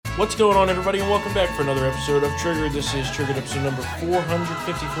What's going on, everybody, and welcome back for another episode of Trigger. This is Triggered episode number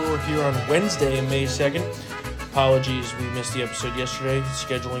 454 here on Wednesday, May 2nd. Apologies, we missed the episode yesterday.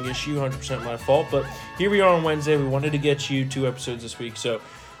 Scheduling issue, 100% my fault. But here we are on Wednesday. We wanted to get you 2 episodes this week, so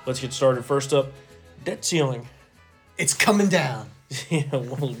let's get started. First up, debt ceiling. It's coming down. Yeah,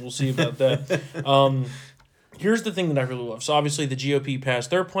 we'll see about that. Here's the thing that I really love. So obviously the GOP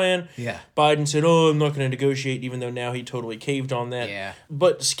passed their plan. Yeah. Biden said, I'm not going to negotiate, even though now he totally caved on that. Yeah.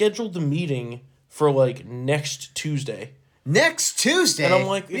 But scheduled the meeting for, next Tuesday. Next Tuesday? And I'm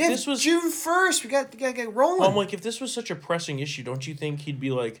like, if this was June 1st, we got to get rolling. I'm like, if this was such a pressing issue, don't you think he'd be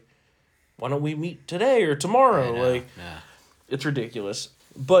like, why don't we meet today or tomorrow? It's ridiculous.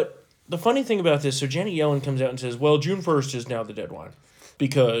 But the funny thing about this, so Janet Yellen comes out and says, well, June 1st is now the deadline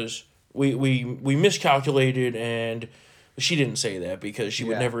because we miscalculated, and she didn't say that because she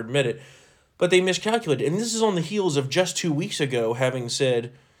would never admit it. But they miscalculated. And this is on the heels of just 2 weeks ago having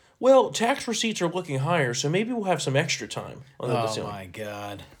said, well, tax receipts are looking higher, so maybe we'll have some extra time on the debt ceiling. Oh, my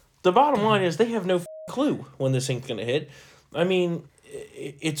God. The bottom line is they have no clue when this thing's going to hit. I mean,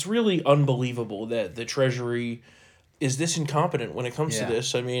 it's really unbelievable that the Treasury is this incompetent when it comes to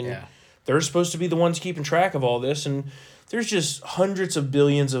this. I mean, they're supposed to be the ones keeping track of all this, and there's just hundreds of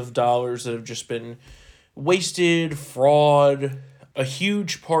billions of dollars that have just been wasted, fraud. A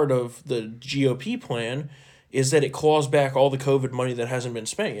huge part of the GOP plan is that it claws back all the COVID money that hasn't been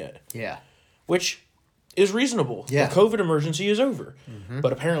spent yet. Yeah. Which is reasonable. Yeah. The COVID emergency is over. Mm-hmm.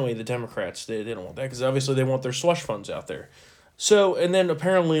 But apparently the Democrats, they don't want that because obviously they want their slush funds out there. So, and then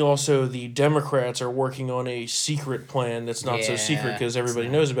apparently also the Democrats are working on a secret plan that's not so secret because everybody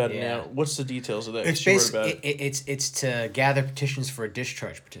knows about it now. What's the details of that? It's basically it's to gather petitions for a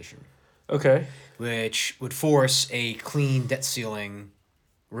discharge petition. Okay. Which would force a clean debt ceiling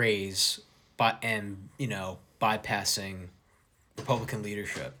raise bypassing Republican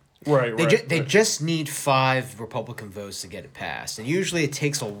leadership. Right, They just need 5 Republican votes to get it passed. And usually it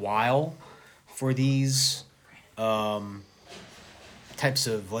takes a while for these types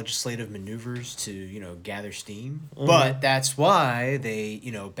of legislative maneuvers to, gather steam. Mm-hmm. But that's why they,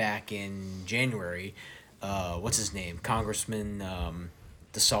 back in January, what's his name? Congressman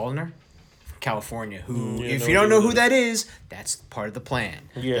DeSaliner from California, who, if you don't know who that is, that's part of the plan.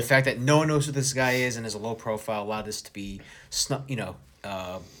 Yeah. The fact that no one knows who this guy is and is a low profile allowed this to be snuck in. Yeah.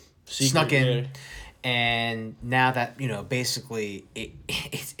 And now that, basically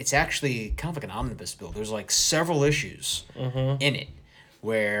it's actually kind of like an omnibus bill. There's several issues in it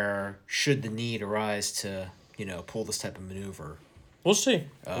where should the need arise to, pull this type of maneuver. We'll see.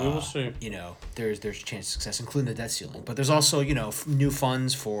 We will see. There's a chance of success, including the debt ceiling. But there's also, new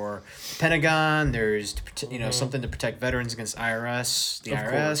funds for the Pentagon. There's, something to protect veterans against the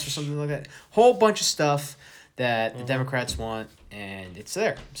IRS or something like that. Whole bunch of stuff that the Democrats want, and it's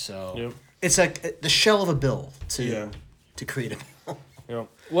there. So it's like the shell of a bill to create a bill. Yeah.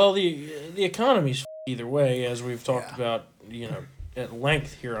 Well, the economy's either way, as we've talked about, at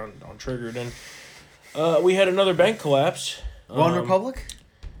length here on Triggered. And we had another bank collapse. One Republic?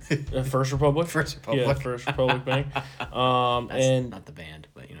 First Republic. First Republic. Yeah, First Republic Bank. That's not the band,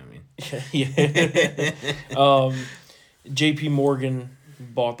 but you know what I mean. J.P. Morgan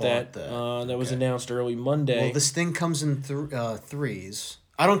bought that. That was announced early Monday. Well, this thing comes in threes.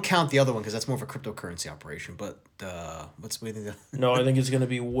 I don't count the other one because that's more of a cryptocurrency operation. But what's waiting? No, I think it's going to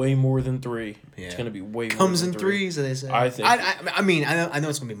be way more than 3. Yeah. It's going to be way more comes than in 3. threes, as they say. I think. I mean, I know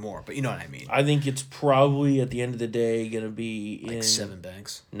it's going to be more, but you know what I mean. I think it's probably at the end of the day going to be in 7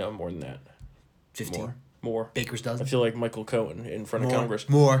 banks. No, more than that. 15. More. Baker's dozen. I feel like Michael Cohen in front of Congress.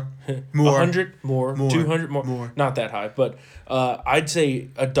 More. 100 more. 200 more. Not that high, but I'd say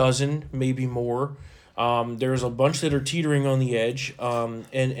a dozen, maybe more. There's a bunch that are teetering on the edge.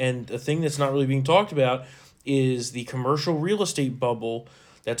 And the thing that's not really being talked about is the commercial real estate bubble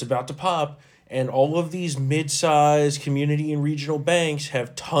that's about to pop. And all of these mid-sized community and regional banks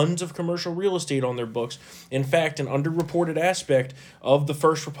have tons of commercial real estate on their books. In fact, an underreported aspect of the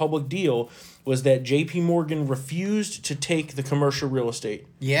First Republic deal was that J.P. Morgan refused to take the commercial real estate.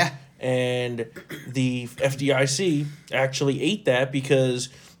 Yeah. And the FDIC actually ate that because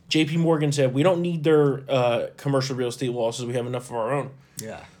J.P. Morgan said, we don't need their commercial real estate losses. We have enough of our own.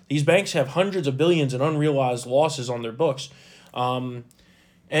 Yeah. These banks have hundreds of billions in unrealized losses on their books. And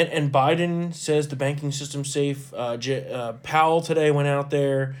Biden says the banking system's safe. Powell today went out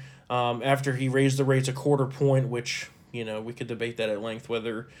there after he raised the rates a quarter point, which, we could debate that at length,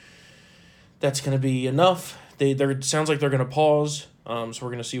 whether that's going to be enough. It sounds like they're going to pause, so we're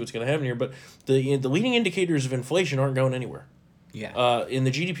going to see what's going to happen here. But the leading indicators of inflation aren't going anywhere. Yeah. In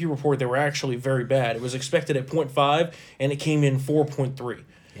the GDP report, they were actually very bad. It was expected at 0.5, and it came in 4.3.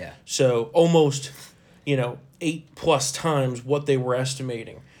 Yeah. So almost, 8+ times what they were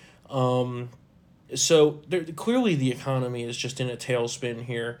estimating. So clearly the economy is just in a tailspin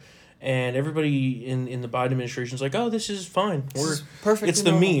here. And everybody in the Biden administration is like, oh, this is fine. Perfect. It's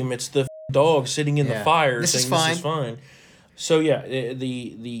the meme. It's the dog sitting in the fire saying this is fine. So yeah,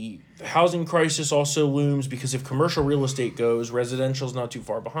 the housing crisis also looms because if commercial real estate goes, residential is not too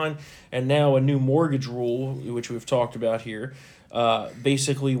far behind. And now a new mortgage rule, which we've talked about here,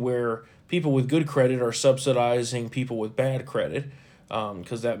 basically where people with good credit are subsidizing people with bad credit,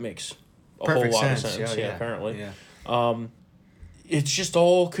 because that makes a whole lot of sense. Yeah, apparently. Yeah. It's just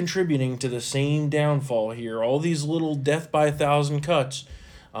all contributing to the same downfall here. All these little death by 1,000 cuts.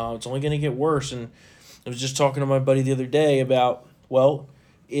 It's only going to get worse. And I was just talking to my buddy the other day about, well,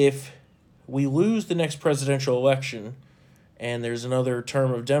 if we lose the next presidential election and there's another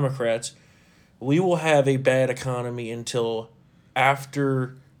term of Democrats, we will have a bad economy until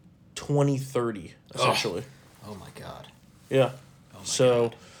after 2030, essentially. Oh my God. Yeah.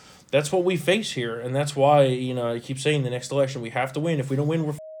 God. That's what we face here, and that's why, I keep saying the next election we have to win. If we don't win,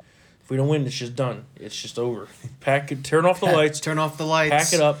 if we don't win, it's just done. It's just over. Turn off the lights. Turn off the lights.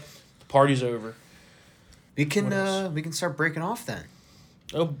 Pack it up. The party's over. We can start breaking off then.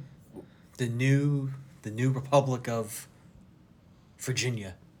 Oh, the new Republic of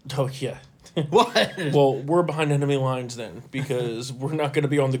Virginia. Oh yeah. What? Well, we're behind enemy lines then, because we're not going to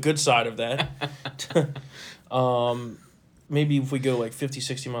be on the good side of that. Maybe if we go like 50,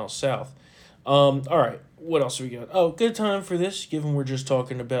 60 miles south. All right, what else have we got? Oh, good time for this, given we're just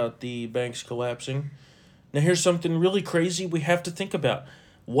talking about the banks collapsing. Now, here's something really crazy we have to think about.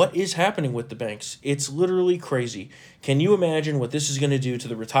 What is happening with the banks? It's literally crazy. Can you imagine what this is going to do to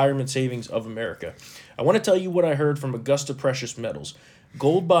the retirement savings of America? I want to tell you what I heard from Augusta Precious Metals.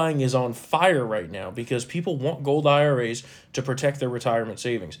 Gold buying is on fire right now because people want gold IRAs to protect their retirement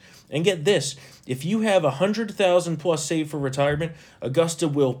savings. And get this, if you have $100,000 plus saved for retirement, Augusta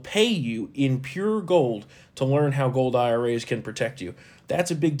will pay you in pure gold to learn how gold IRAs can protect you.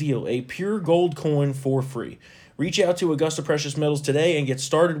 That's a big deal. A pure gold coin for free. Reach out to Augusta Precious Metals today and get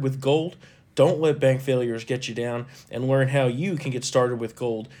started with gold. Don't let bank failures get you down, and learn how you can get started with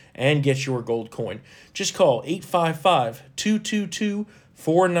gold and get your gold coin. Just call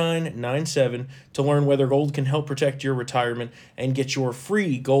 855-222-4997 to learn whether gold can help protect your retirement and get your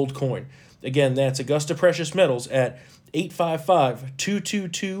free gold coin. Again, that's Augusta Precious Metals at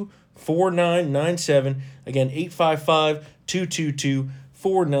 855-222-4997. Again,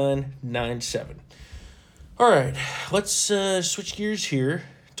 855-222-4997. All right, let's switch gears here,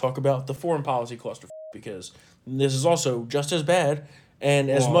 talk about the foreign policy cluster, because this is also just as bad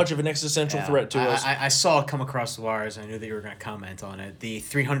and as much of an existential threat to us. I saw it come across the wires. I knew that you were going to comment on it. The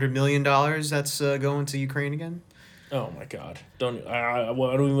 $300 million that's going to Ukraine again. Oh my God! I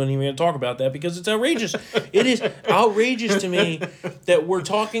don't even talk about that because it's outrageous. It is outrageous to me that we're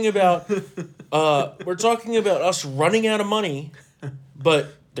talking about us running out of money,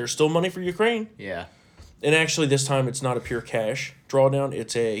 but there's still money for Ukraine. Yeah. And actually, this time it's not a pure cash drawdown.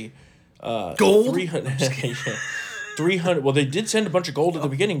 It's a gold. 300. Well, they did send a bunch of gold at the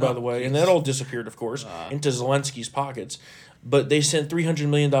beginning, by the way, and that all disappeared, of course, into Zelensky's pockets. But they sent $300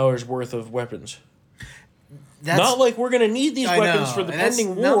 million worth of weapons. That's not like we're going to need these weapons for the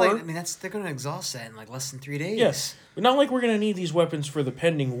pending war. They're going to exhaust that in like less than 3 days. Yes, but not like we're going to need these weapons for the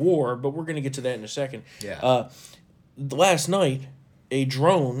pending war. But we're going to get to that in a second. Yeah. Last night, a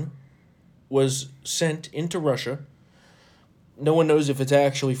drone was sent into Russia. No one knows if it's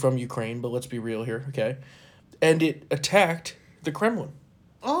actually from Ukraine, but let's be real here, okay? And it attacked the Kremlin.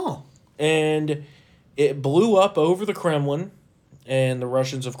 Oh. And it blew up over the Kremlin, and the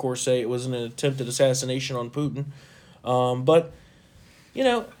Russians, of course, say it was an attempted assassination on Putin. But,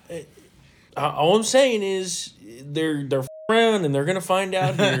 all I'm saying is they're around, and they're going to find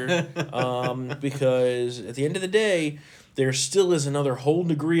out here because at the end of the day, there still is another whole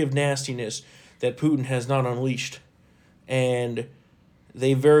degree of nastiness that Putin has not unleashed. And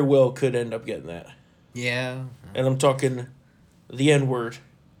they very well could end up getting that. Yeah. And I'm talking the N-word,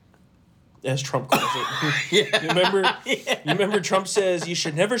 as Trump calls it. Yeah. You remember Trump says you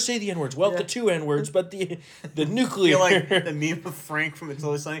should never say the N-words. Well, the two N-words, but the nuclear. Like the meme of Frank from It's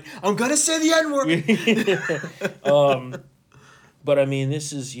Always Sunny. I'm going to say the N-word. But, I mean,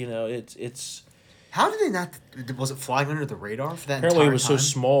 this is, it's... How did they not... Was it flying under the radar for that Apparently entire it was time? so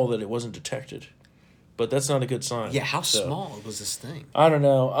small that it wasn't detected. But that's not a good sign. Yeah, how small was this thing? I don't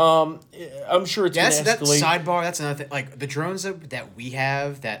know. I'm sure it's going to escalate. That sidebar, that's another thing. Like, the drones that we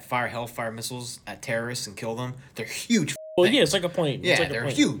have that fire hellfire missiles at terrorists and kill them, they're huge Well, yeah, it's like a plane. Yeah, it's like they're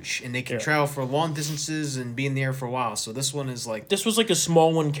huge, and they can travel for long distances and be in the air for a while. So this one is like... This was like a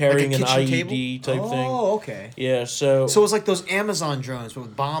small one carrying an IED type thing. Oh, okay. Yeah, so... So it was like those Amazon drones but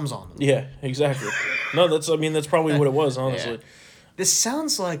with bombs on them. Yeah, exactly. No, that's probably what it was, honestly. Yeah. This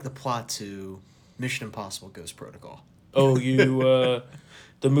sounds like the plot to Mission Impossible Ghost Protocol. Oh,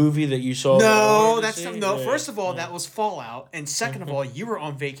 the movie that you saw? No, first of all, that was Fallout, and second of all, you were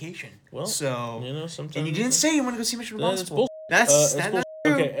on vacation. Well, so sometimes... And you didn't say you wanted to go see Mission Impossible. That's bullshit.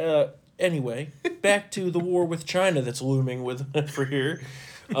 Okay, anyway, back to the war with China that's looming for here.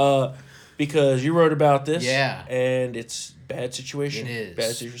 Because you wrote about this. Yeah. And it's bad situation. It is.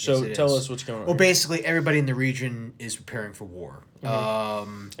 Bad situation. So tell us what's going on. Well, basically, everybody in the region is preparing for war.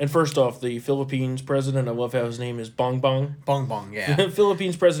 Mm-hmm. And first off, the Philippines president, I love how his name is Bong Bong. Bong Bong, yeah.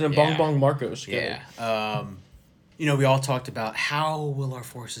 Philippines president Bong Bong Marcos. Yeah. We all talked about how will our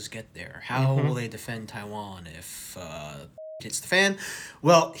forces get there? How will they defend Taiwan if hits the fan?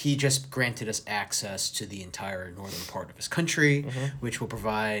 Well, he just granted us access to the entire northern part of his country, which will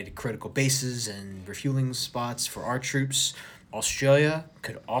provide critical bases and refueling spots for our troops. Australia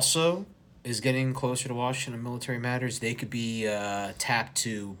is getting closer to Washington in military matters. They could be tapped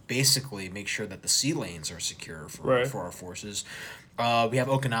to basically make sure that the sea lanes are secure for our forces. We have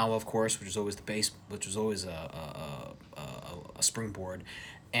Okinawa, of course, which is always the base, which is always a springboard.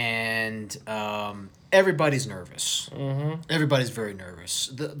 And everybody's nervous. Everybody's very nervous.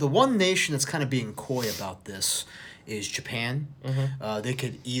 The one nation that's kind of being coy about this is Japan. They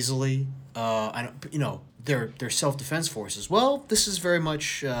could easily, their self-defense forces. Well, this is very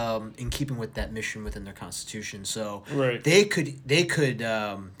much in keeping with that mission within their constitution. So they're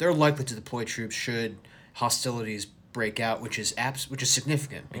likely to deploy troops should hostilities break out, which is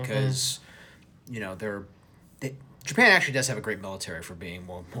significant because Japan actually does have a great military for being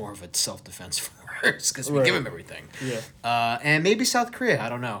more of a self-defense force because we give them everything. Yeah. And maybe South Korea, I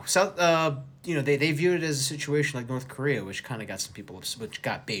don't know. They view it as a situation like North Korea, which kind of got some people which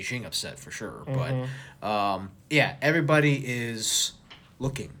got Beijing upset for sure. But everybody is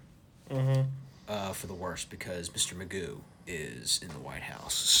looking for the worst because Mr. Magoo is in the White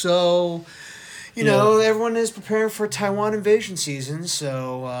House. So, everyone is preparing for Taiwan invasion season.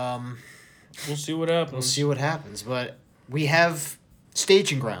 So. We'll see what happens. But we have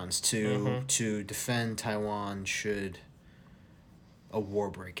staging grounds to defend Taiwan should a war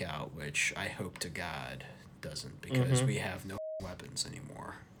break out, which I hope to God doesn't, because we have no weapons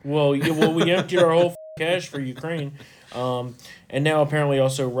anymore. Well, we emptied our whole cache for Ukraine. And now apparently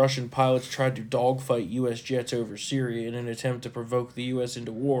also Russian pilots tried to dogfight U.S. jets over Syria in an attempt to provoke the U.S.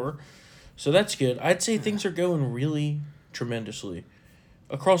 into war. So that's good. I'd say things are going really tremendously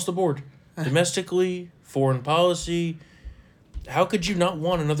across the board. Domestically, foreign policy. How could you not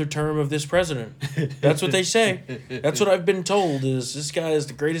want another term of this president? That's what they say. That's what I've been told, is this guy is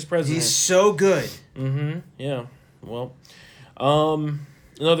the greatest president. He's so good. Yeah. Well,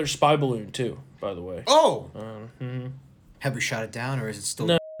 another spy balloon, too, by the way. Oh! Have we shot it down, or is it still...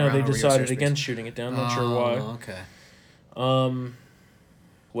 No, they decided against shooting it down. Not sure why. Okay.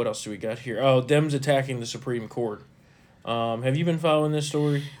 What else do we got here? Oh, Dems attacking the Supreme Court. Have you been following this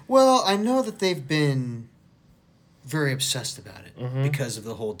story? Well, I know that they've been very obsessed about it because of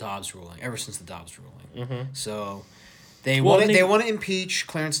the whole Dobbs ruling, ever since the Dobbs ruling. So they want to impeach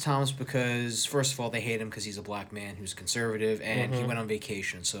Clarence Thomas because, first of all, they hate him because he's a black man who's conservative, and he went on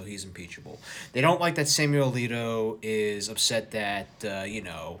vacation, so he's impeachable. They don't like that Samuel Alito is upset that, that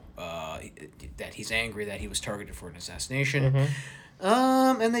he's angry that he was targeted for an assassination.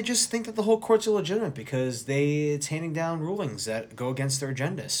 And they just think that the whole court's illegitimate because it's handing down rulings that go against their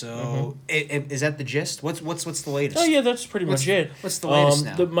agenda. So, is that the gist? What's the latest? Oh yeah, that's pretty much it. What's the latest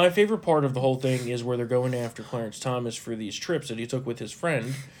now? My favorite part of the whole thing is where they're going after Clarence Thomas for these trips that he took with his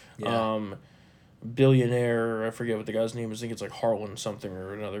friend, billionaire. I forget what the guy's name is. I think it's like Harlan something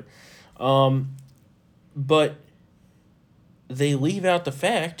or another. But they leave out the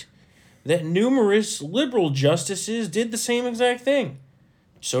fact that numerous liberal justices did the same exact thing.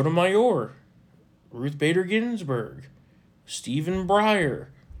 Sotomayor, Ruth Bader Ginsburg, Stephen Breyer,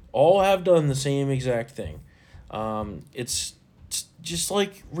 all have done the same exact thing. It's just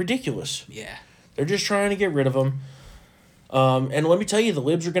like ridiculous. Yeah. They're just trying to get rid of them. And let me tell you, the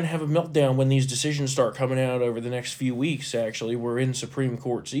libs are going to have a meltdown when these decisions start coming out over the next few weeks, actually. We're in Supreme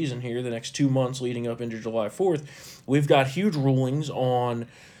Court season here, the next 2 months leading up into July 4th. We've got huge rulings on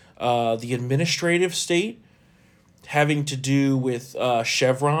the administrative state, having to do with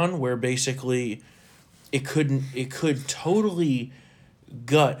Chevron, where basically it could totally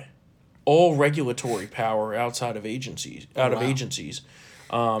gut all regulatory power outside of agencies.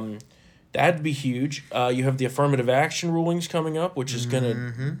 That'd be huge. You have the affirmative action rulings coming up, which is going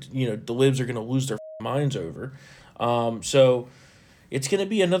to, the libs are going to lose their minds over. So it's going to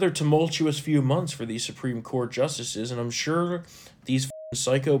be another tumultuous few months for these Supreme Court justices, and I'm sure these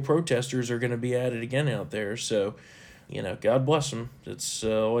psycho protesters are going to be at it again out there. So, God bless them. That's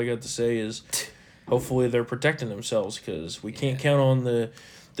all I got to say is hopefully they're protecting themselves, because we can't count on the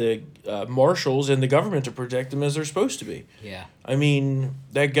marshals and the government to protect them as they're supposed to be. Yeah. I mean,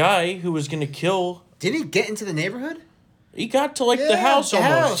 that guy who was going to kill... Did he get into the neighborhood? He got to, the house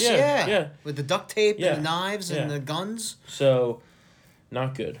almost. Yeah. With the duct tape and the knives and the guns. So,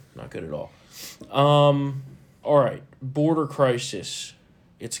 not good. Not good at all. All right. Border crisis.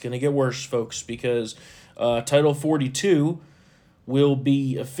 It's going to get worse, folks, because Title 42 will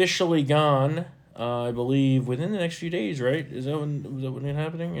be officially gone... I believe within the next few days, right? Is that when it's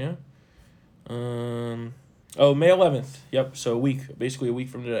happening? Yeah. May 11th. Yep. So basically a week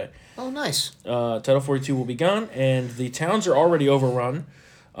from today. Oh, nice. Title 42 will be gone, and the towns are already overrun.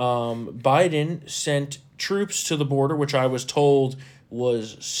 Biden sent troops to the border, which I was told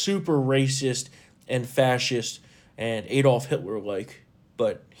was super racist and fascist and Adolf Hitler-like.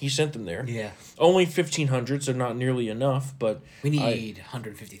 But he sent them there. Yeah. Only 1,500, so not nearly enough. But we need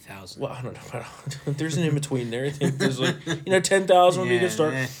 150,000. Well, I don't know. There's an in between there. I think there's 10,000 would be a good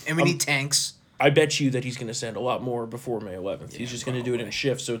start. And we need tanks. I bet you that he's going to send a lot more before May 11th. He's just going to do it in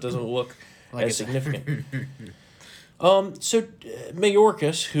shifts, so it doesn't look as significant. So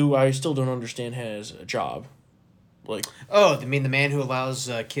Mayorkas, who I still don't understand, has a job. Oh, you mean the man who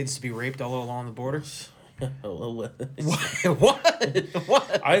allows kids to be raped all along the border? What?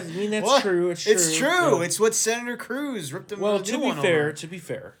 What? I mean, that's true. It's true. It's true. Yeah. It's what Senator Cruz ripped him. Well, to be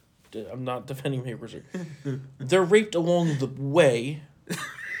fair, I'm not defending Mayorkas. They're raped along the way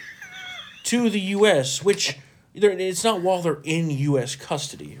to the U.S., which it's not while they're in U.S.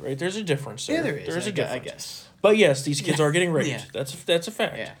 custody, right? There's a difference there. Yeah, there is. There's a difference. I guess. But yes, these kids are getting raped. Yeah. That's a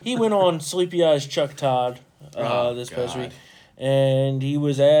fact. Yeah. He went on Sleepy Eyes Chuck Todd this past week, and he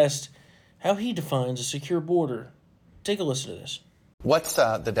was asked how he defines a secure border. Take a listen to this. What's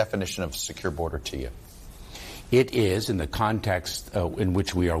the definition of secure border to you? It is, in the context in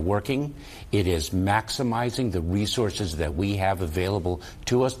which we are working, it is maximizing the resources that we have available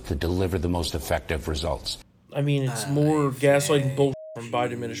to us to deliver the most effective results. I mean, it's more gaslighting bullshit from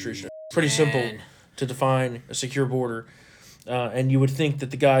Biden administration. Pretty simple to define a secure border. And you would think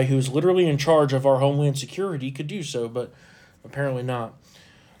that the guy who's literally in charge of our homeland security could do so, but apparently not.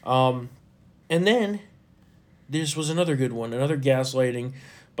 And then, this was another good one, another gaslighting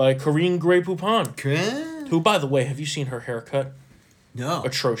by Karine Grey-Poupon. Who, by the way, have you seen her haircut? No.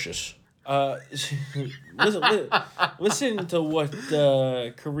 Atrocious. Listen to what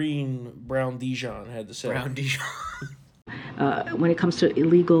Karine Brown-Dijon had to say. Brown-Dijon. When it comes to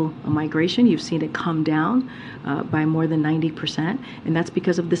illegal migration, you've seen it come down by more than 90%, and that's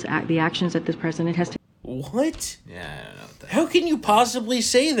because of the actions that this president has taken. What? Yeah, I don't know what that How can you possibly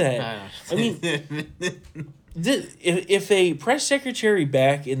say that? I mean, if a press secretary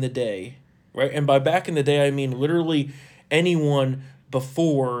back in the day, right, and by back in the day I mean literally anyone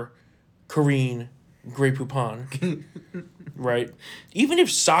before Karine Grey-Poupon, right? Even if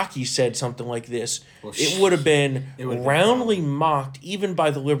Psaki said something like this, it would have been roundly mocked even by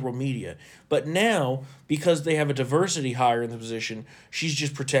the liberal media. But now, because they have a diversity hire in the position, she's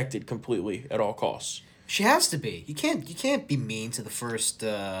just protected completely at all costs. She has to be. You can't be mean to the first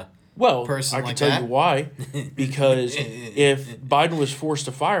person I can tell you why. Because if Biden was forced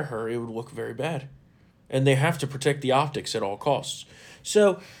to fire her, it would look very bad. And they have to protect the optics at all costs.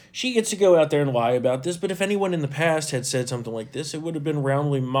 So she gets to go out there and lie about this, but if anyone in the past had said something like this, it would have been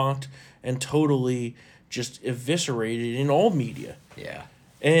roundly mocked and totally just eviscerated in all media. Yeah.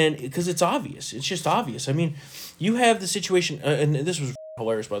 And because it's obvious. It's just obvious. I mean, you have the situation, and this was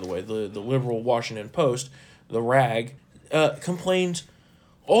hilarious, by the way, the liberal Washington Post, the rag, complains,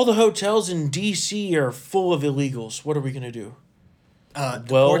 all the hotels in D.C. are full of illegals. What are we going to do?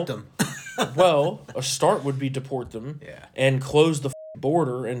 Deport them. Well, a start would be deport them and close the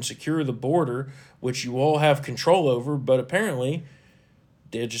border and secure the border, which you all have control over, but apparently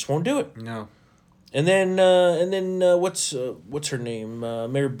they just won't do it. No. And then what's her name?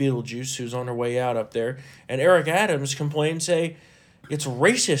 Mayor Beetlejuice, who's on her way out up there, and Eric Adams say it's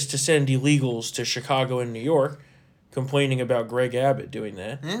racist to send illegals to Chicago and New York, complaining about Greg Abbott doing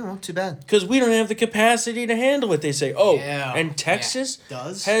that. Yeah, well, too bad. Because we don't have the capacity to handle it, they say. Oh, and Texas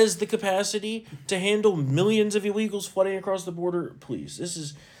has the capacity to handle millions of illegals flooding across the border. Please, this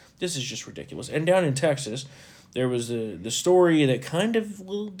is just ridiculous. And down in Texas, there was the story that kind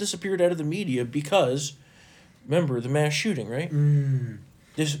of disappeared out of the media because, remember, the mass shooting, right?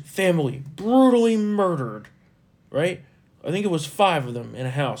 This family brutally murdered, right? I think it was 5 of them in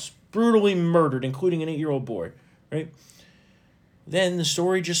a house, brutally murdered, including an 8-year-old boy, right? Then the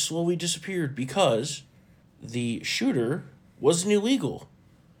story just slowly disappeared because the shooter was an illegal.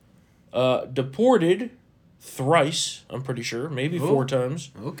 Deported thrice, I'm pretty sure, maybe 4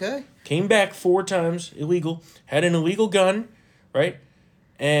 times. Okay. Came back 4 times, illegal, had an illegal gun, right?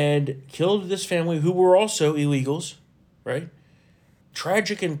 And killed this family who were also illegals, right?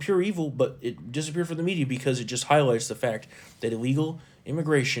 Tragic and pure evil, but it disappeared from the media because it just highlights the fact that illegal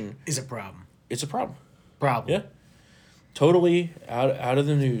immigration is a problem. It's a problem. Problem. Yeah. Totally out of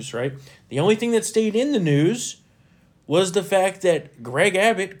the news, right? The only thing that stayed in the news was the fact that Greg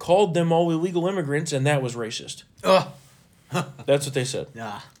Abbott called them all illegal immigrants, and that was racist. Ugh. That's what they said.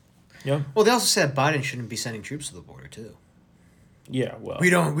 Yeah. Yeah. Well, they also said Biden shouldn't be sending troops to the border too. Yeah. Well,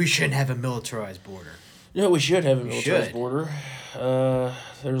 we shouldn't have a militarized border. No, we should have a militarized border.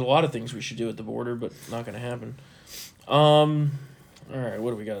 There's a lot of things we should do at the border, but not going to happen. All right,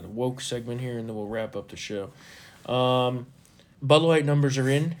 what do we got? A woke segment here, and then we'll wrap up the show. Bud Light numbers are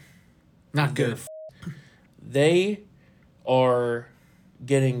in. Not good. They are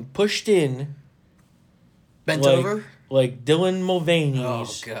getting pushed in. Bent over? Like Dylan Mulvaney's. Oh,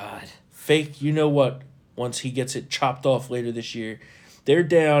 God. Fake, you know what, once he gets it chopped off later this year. They're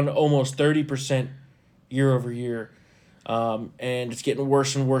down almost 30% year over year. And it's getting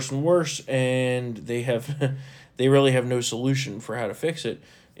worse and worse and worse. And they really have no solution for how to fix it.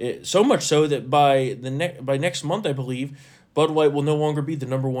 So much so that by next month, I believe, Bud Light will no longer be the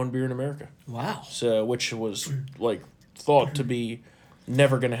 #1 beer in America. Wow. So, which was thought to be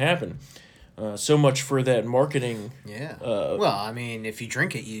never going to happen. So much for that marketing. Yeah. Well, I mean, if you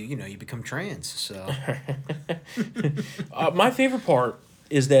drink it, you become trans. So. My favorite part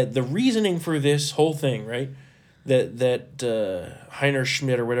is that the reasoning for this whole thing, right? That Heiner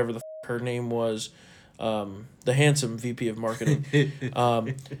Schmidt or whatever the her name was, the handsome VP of marketing,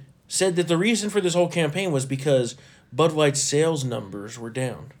 said that the reason for this whole campaign was because Bud Light's sales numbers were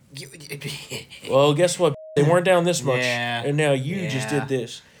down. Well, guess what? They weren't down this much, and now you just did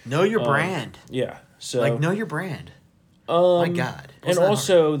this. Know your brand. Yeah. So know your brand. My God. And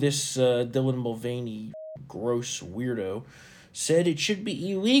also, this Dylan Mulvaney, gross weirdo, said it should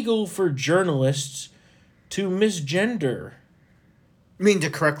be illegal for journalists to misgender. You mean to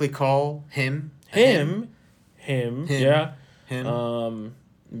correctly call him? Him. Yeah. Him.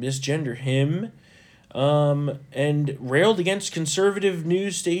 Misgender him. And railed against conservative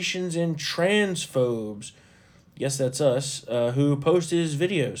news stations and transphobes. Yes, that's us, who posted his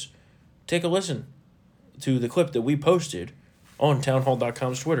videos. Take a listen to the clip that we posted on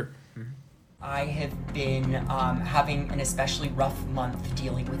townhall.com's Twitter. I have been having an especially rough month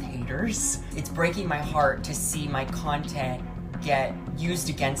dealing with haters. It's breaking my heart to see my content get used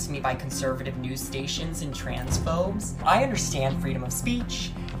against me by conservative news stations and transphobes. I understand freedom of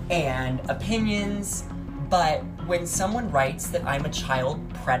speech and opinions, but when someone writes that I'm a child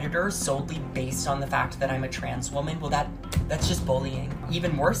predator solely based on the fact that I'm a trans woman, well, that's just bullying.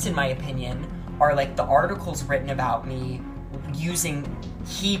 Even worse, in my opinion, are the articles written about me using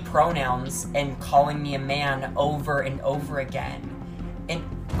he pronouns and calling me a man over and over again. And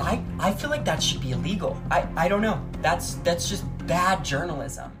I feel like that should be illegal. I don't know. That's just bad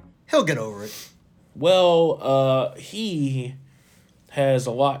journalism. He'll get over it. Well, he has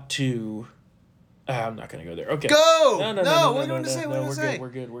a lot to... I'm not going to go there. Okay. Go! No, what do you want to say? What do you want to say? We're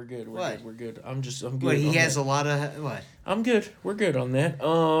good. We're good. I'm good. What, he has a lot of... What? I'm good. We're good on that.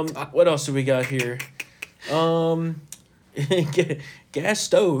 What else do we got here? Gas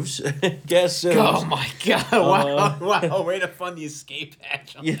stoves. Gas stoves. Oh my God! Wow! Way to fund the escape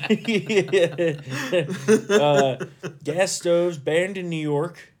hatch. Gas stoves banned in New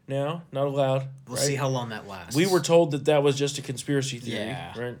York now. Not allowed. We'll see how long that lasts. We were told that was just a conspiracy theory.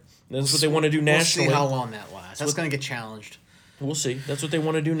 Yeah. Right. That's what they want to do nationally. We'll see how long that lasts. That's going to get challenged. We'll see. That's what they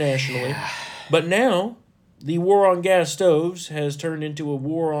want to do nationally. Yeah. But now, the war on gas stoves has turned into a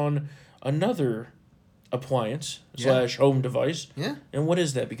war on another appliance / home device. Yeah. And what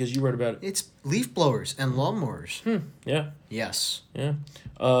is that? Because you wrote about it. It's leaf blowers and lawnmowers. Yeah. Yes. Yeah.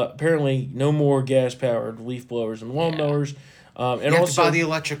 Apparently, no more gas-powered leaf blowers and lawnmowers. And you have to buy the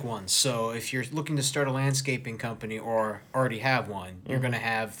electric ones. So if you're looking to start a landscaping company or already have one, you're going to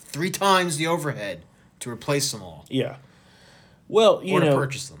have 3 times the overhead to replace them all. Yeah. Well, you know, to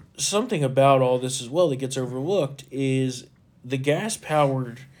purchase them. Something about all this as well that gets overlooked is the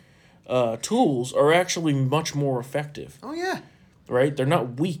gas-powered tools are actually much more effective. Oh, yeah. Right? They're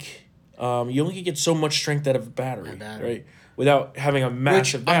not weak. You only get so much strength out of a battery. Right? Without having a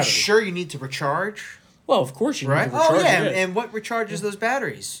massive battery. I'm sure you need to recharge. Well, of course you need right? to recharge And what recharges those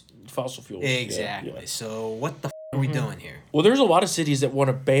batteries? Fossil fuels. Exactly. Yeah. So what the are we doing here? Well, there's a lot of cities that want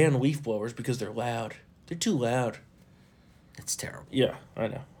to ban leaf blowers because they're loud. They're too loud. That's terrible. Yeah, I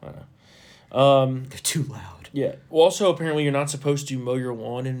know. They're too loud. Yeah. Well, also, apparently, you're not supposed to mow your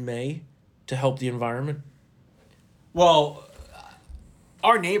lawn in May to help the environment. Well,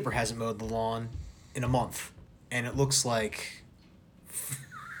 our neighbor hasn't mowed the lawn in a month, and it looks like...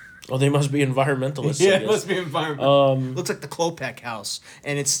 Well, they must be environmentalists. Yeah, it must be environmental. Looks like the Klopek house,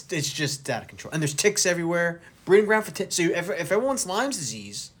 and it's just out of control. And there's ticks everywhere. Breeding ground for ticks. So if everyone's Lyme's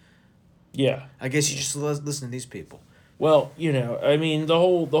disease, yeah, I guess you just listen to these people. Well, I mean, the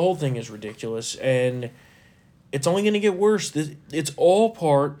whole thing is ridiculous, and it's only going to get worse. It's all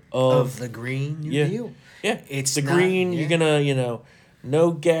part of the Green New Deal. Yeah, it's the green. You're gonna,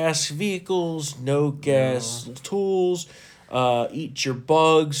 no gas vehicles, no gas tools. Eat your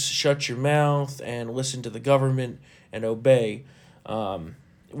bugs, shut your mouth, and listen to the government and obey.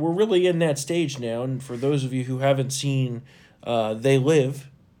 We're really in that stage now, and for those of you who haven't seen They Live,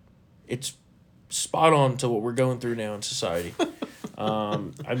 it's spot on to what we're going through now in society. I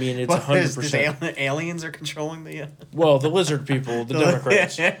mean, it's 100%. Aliens are controlling the... Well, the lizard people, the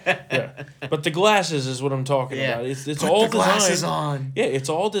Democrats. Yeah. But the glasses is what I'm talking about. It's Put all the glasses designed. On. Yeah, it's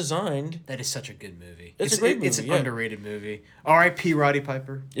all designed. That is such a good movie. It's a great movie. It's an underrated movie. R.I.P. Roddy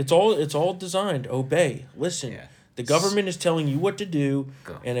Piper. It's all designed. Obey. Listen. Yeah. The government is telling you what to do,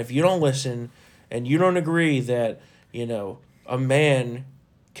 and if you don't listen, and you don't agree that, a man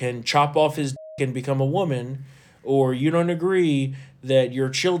can chop off his dick and become a woman, or you don't agree that your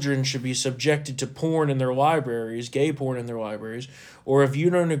children should be subjected to porn in their libraries, gay porn in their libraries, or if you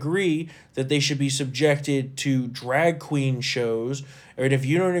don't agree that they should be subjected to drag queen shows, or if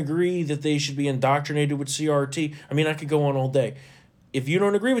you don't agree that they should be indoctrinated with CRT, I mean, I could go on all day. If you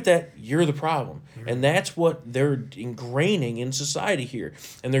don't agree with that, you're the problem. Mm-hmm. And that's what they're ingraining in society here.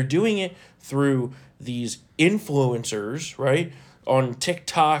 And they're doing it through these influencers, right? On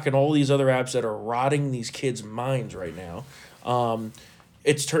TikTok and all these other apps that are rotting these kids' minds right now.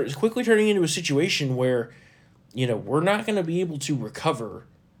 It's quickly turning into a situation where, we're not going to be able to recover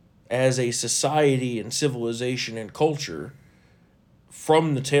as a society and civilization and culture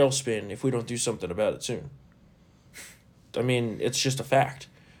from the tailspin if we don't do something about it soon. I mean, it's just a fact.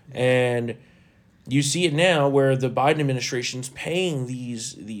 And you see it now where the Biden administration's paying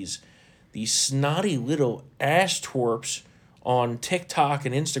these snotty little ass twerps on TikTok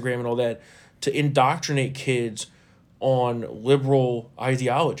and Instagram and all that to indoctrinate kids on liberal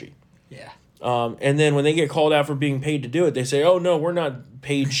ideology. Yeah. And then when they get called out for being paid to do it, they say, oh, no, we're not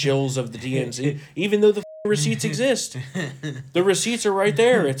paid shills of the DNC, even though the receipts exist. The receipts are right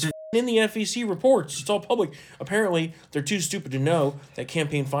there. It's in the FEC reports. It's all public. Apparently, they're too stupid to know that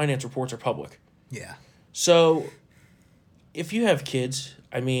campaign finance reports are public. Yeah. So, if you have kids,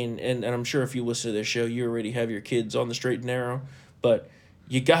 I mean, and I'm sure if you listen to this show, you already have your kids on the straight and narrow, but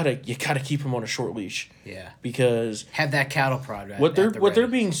you gotta keep them on a short leash. Yeah. Because have that cattle prod. What they're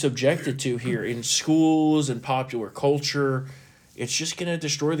being subjected to here in schools and popular culture, it's just gonna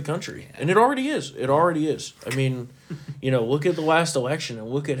destroy the country, and it already is. It already is. I mean, look at the last election and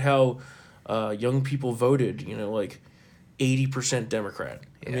look at how young people voted. Like 80% Democrat.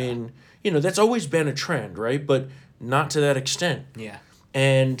 Yeah. I mean, that's always been a trend, right? But not to that extent. Yeah.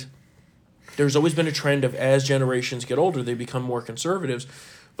 And there's always been a trend of as generations get older, they become more conservatives.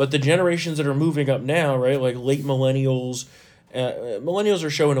 But the generations that are moving up now, right, like late millennials, millennials are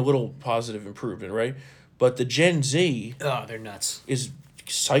showing a little positive improvement, right? But the Gen Z... Oh, they're nuts. ...is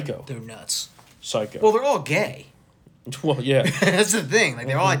psycho. They're nuts. Psycho. Well, they're all gay. Well, yeah. That's the thing. Like,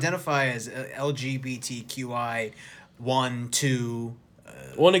 they all identify as LGBTQI 1, 2...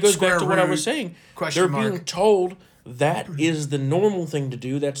 well, and it goes back to what I was saying. They're being told... That is the normal thing to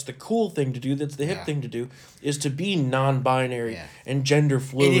do. That's the cool thing to do. That's the hip thing to do, is to be non-binary and gender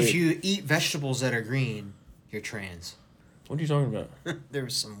fluid. And if you eat vegetables that are green, you're trans. What are you talking about? There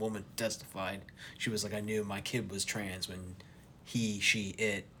was some woman who testified. She was like, I knew my kid was trans when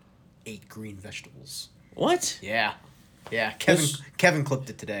it ate green vegetables. What? Yeah. Yeah, Kevin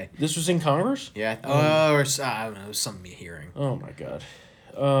clipped it today. This was in Congress? Yeah. Or I don't know, it was something you're hearing. Oh, my God.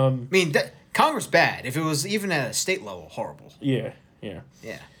 I mean, Congress bad. If it was even at a state level, horrible. Yeah.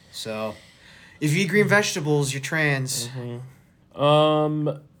 So, if you eat green vegetables, you're trans. Mm-hmm.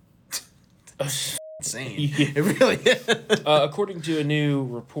 Insane. Yeah. It really is. According to a new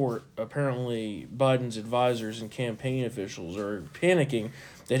report, apparently Biden's advisors and campaign officials are panicking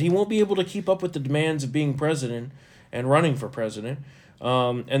that he won't be able to keep up with the demands of being president and running for president.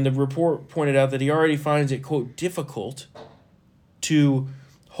 And the report pointed out that he already finds it, quote, difficult to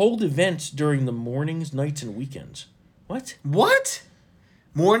hold events during the mornings, nights, and weekends. What? What?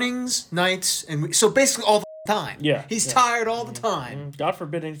 Mornings, nights, and so basically all the time. Yeah. He's tired all the time. God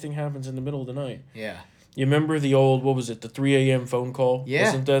forbid anything happens in the middle of the night. Yeah. You remember the old, what was it, the 3 a.m. phone call? Yeah.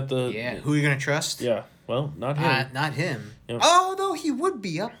 Wasn't that the... Yeah. Who are you going to trust? Yeah. Well, not him. Not him. Yeah. Oh, no, he would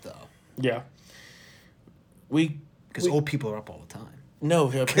be up, though. Yeah. Because old people are up all the time. No,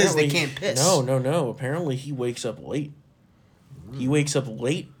 because they can't piss. No. Apparently, he wakes up late. He wakes up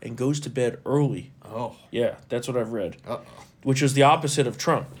late and goes to bed early. Oh. Yeah, that's what I've read. Uh-oh. Which was the opposite of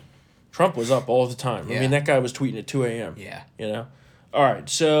Trump. Trump was up all the time. Yeah. I mean, that guy was tweeting at 2 a.m. Yeah. You know? All right,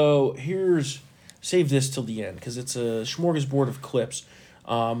 so save this till the end because it's a smorgasbord of clips.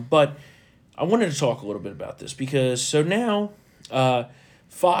 But I wanted to talk a little bit about this because so now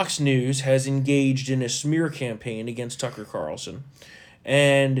Fox News has engaged in a smear campaign against Tucker Carlson.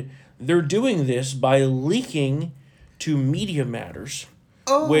 And they're doing this by leaking to Media Matters,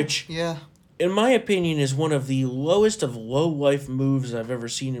 which, in my opinion, is one of the lowest of low-life moves I've ever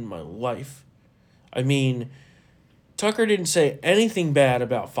seen in my life. I mean, Tucker didn't say anything bad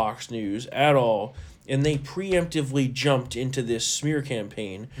about Fox News at all, and they preemptively jumped into this smear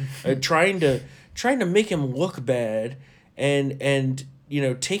campaign, trying to make him look bad and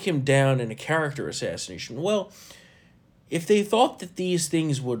take him down in a character assassination. Well, if they thought that these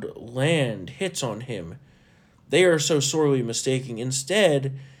things would land hits on him, they are so sorely mistaken.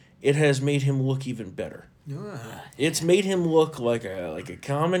 Instead, it has made him look even better. It's made him look like a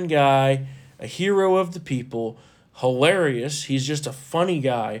common guy, a hero of the people, hilarious. He's just a funny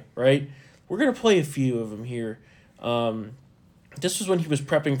guy, right? We're going to play a few of them here. This was when he was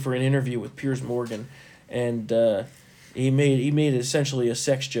prepping for an interview with Piers Morgan, and he made essentially a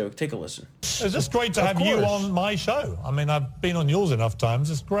sex joke. Take a listen. It's just great to have you on my show. I mean, I've been on yours enough times.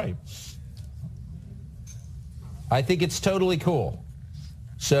 It's great. I think it's totally cool.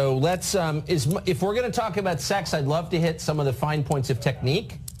 So let's, if we're going to talk about sex, I'd love to hit some of the fine points of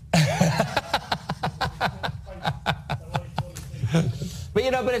technique.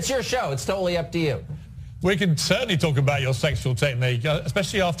 But it's your show. It's totally up to you. We can certainly talk about your sexual technique,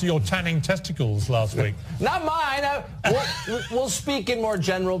 especially after your tanning testicles last week. Not mine. We'll speak in more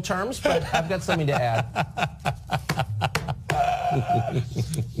general terms, but I've got something to add.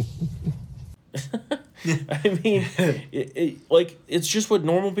 I mean, it's just what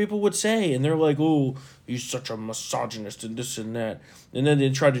normal people would say, and they're like, "Oh, he's such a misogynist and this and that," and then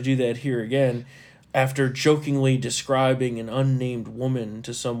they try to do that here again, after jokingly describing an unnamed woman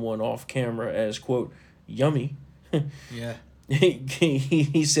to someone off camera as quote yummy. Yeah.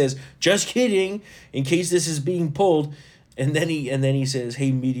 He says, "Just kidding," in case this is being pulled, and then he says,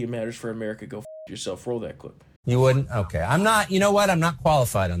 "Hey, Media Matters for America, go yourself." Roll that clip. You wouldn't? Okay. I'm not. You know what? I'm not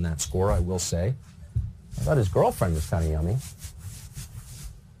qualified on that score. I will say. I thought his girlfriend was kind of yummy.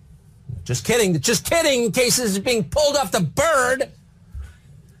 Just kidding. Just kidding. In case this is being pulled off the bird.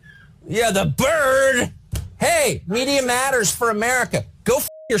 Yeah, the bird. Hey, Media Matters for America. Go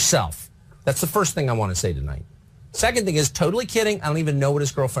yourself. That's the first thing I want to say tonight. Second thing is, totally kidding. I don't even know what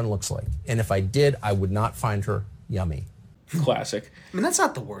his girlfriend looks like. And if I did, I would not find her yummy. Classic. I mean, that's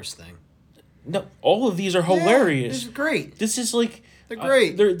not the worst thing. No, all of these are hilarious. This is great. This is like... They're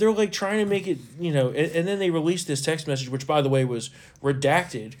great. They're like trying to make it, and then they released this text message, which, by the way, was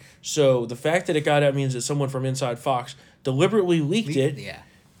redacted. So the fact that it got out means that someone from inside Fox deliberately leaked it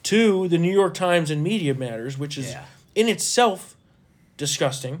to the New York Times and Media Matters, which is in itself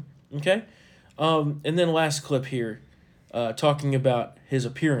disgusting. Okay? And then last clip here, talking about his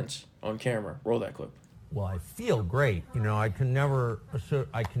appearance on camera. Roll that clip. Well, I feel great. I can never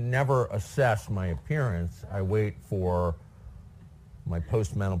assess my appearance. I wait for my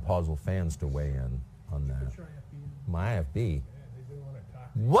postmenopausal fans to weigh in on that. My IFB.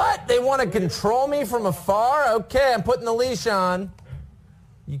 What? They want to control me from afar? Okay, I'm putting the leash on.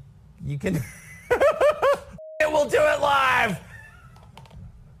 You can... We'll do it live!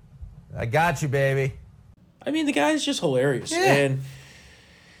 I got you, baby. I mean, the guy's just hilarious. Yeah. And,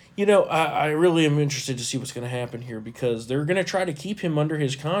 I really am interested to see what's going to happen here because they're going to try to keep him under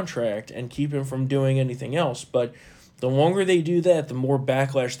his contract and keep him from doing anything else. But the longer they do that, the more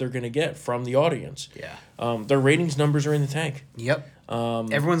backlash they're going to get from the audience. Yeah. Their ratings numbers are in the tank. Yep.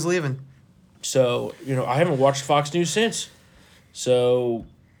 Everyone's leaving. So, I haven't watched Fox News since. So,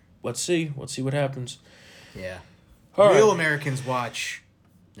 let's see. Let's see what happens. Yeah. All Real right. Americans watch...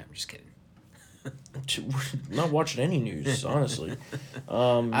 No, I'm just kidding. Not watching any news, honestly.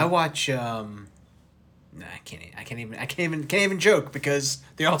 I watch... I can't even joke because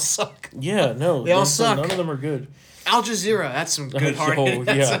they all suck. Yeah, no. They all suck. None of them are good. Al Jazeera, that's some good hard hitting.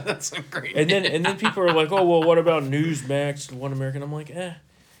 That's some great. And then people are like, "Oh, well, what about Newsmax and One American?" I'm like,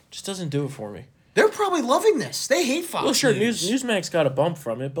 Just doesn't do it for me. They're probably loving this. They hate Fox Well, sure, News. Newsmax got a bump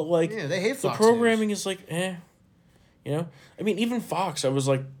from it, but like, yeah, they hate Fox the programming News. is like, you know. I mean, even Fox, I was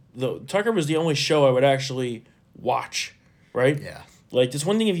like, Tucker was the only show I would actually watch, right? Yeah. Like, it's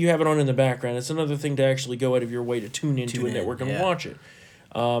one thing if you have it on in the background. It's another thing to actually go out of your way to tune into a network and watch it.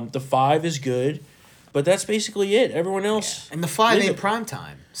 The 5 is good, but that's basically it. Everyone else... Yeah. And the 5 ain't prime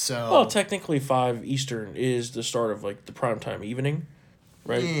time, so... Well, technically 5 Eastern is the start of, like, the primetime evening,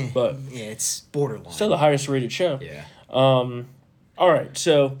 right? But yeah, it's borderline. Still the highest rated show. Yeah. All right,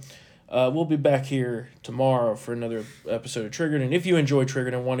 so we'll be back here tomorrow for another episode of Triggered. And if you enjoy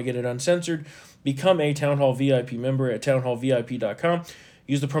Triggered and want to get it uncensored, become a Town Hall VIP member at townhallvip.com.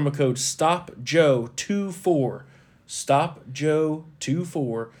 Use the promo code STOPJOE24. STOPJOE24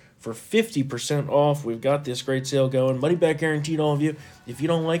 for 50% off. We've got this great sale going. Money back guaranteed, all of you. If you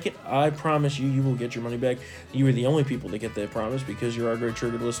don't like it, I promise you will get your money back. You are the only people that get that promise because you're our great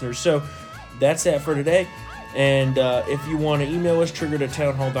Triggered listeners. So that's that for today. And if you want to email us,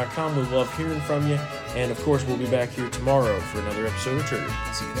 triggered@townhall.com. We love hearing from you. And, of course, we'll be back here tomorrow for another episode of Triggered.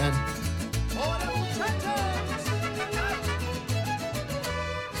 See you then.